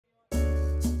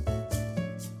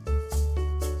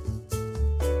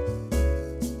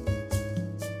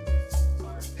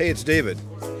Hey, it's David.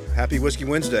 Happy Whiskey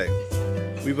Wednesday.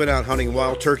 We've been out hunting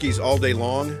wild turkeys all day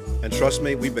long, and trust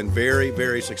me, we've been very,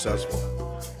 very successful.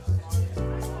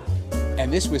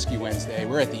 And this Whiskey Wednesday,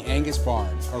 we're at the Angus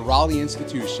Barn, a Raleigh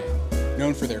institution,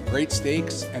 known for their great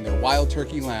steaks and their Wild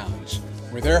Turkey Lounge,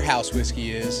 where their house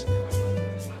whiskey is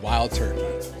Wild Turkey.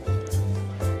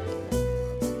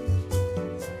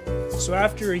 So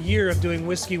after a year of doing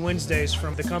Whiskey Wednesdays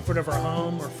from the comfort of our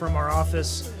home or from our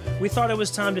office, we thought it was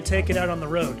time to take it out on the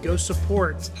road, go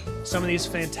support some of these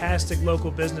fantastic local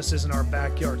businesses in our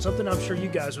backyard, something I'm sure you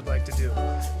guys would like to do.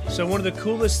 So one of the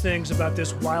coolest things about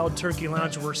this Wild Turkey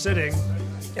Lounge where we're sitting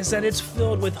is that it's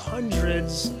filled with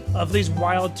hundreds of these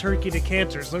Wild Turkey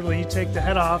decanters. Literally, you take the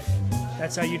head off,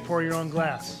 that's how you'd pour your own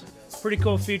glass. Pretty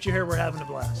cool feature here, we're having a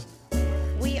blast.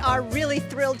 We are really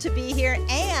thrilled to be here,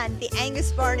 and the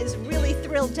Angus Barn is really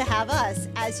thrilled to have us.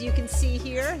 As you can see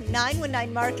here,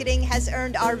 919 Marketing has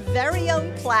earned our very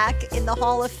own plaque in the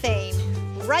Hall of Fame,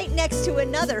 right next to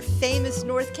another famous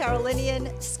North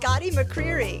Carolinian, Scotty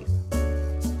McCreery.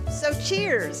 So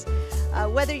cheers!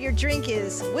 Whether your drink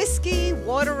is whiskey,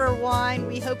 water, or wine,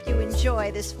 we hope you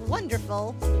enjoy this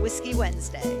wonderful Whiskey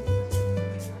Wednesday.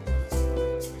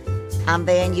 I'm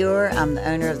Van Ewer. I'm the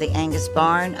owner of the Angus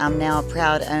Barn. I'm now a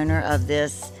proud owner of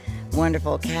this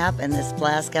wonderful cap and this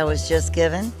flask I was just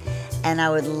given. And I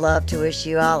would love to wish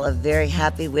you all a very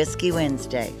happy Whiskey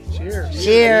Wednesday. Cheers.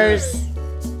 Cheers.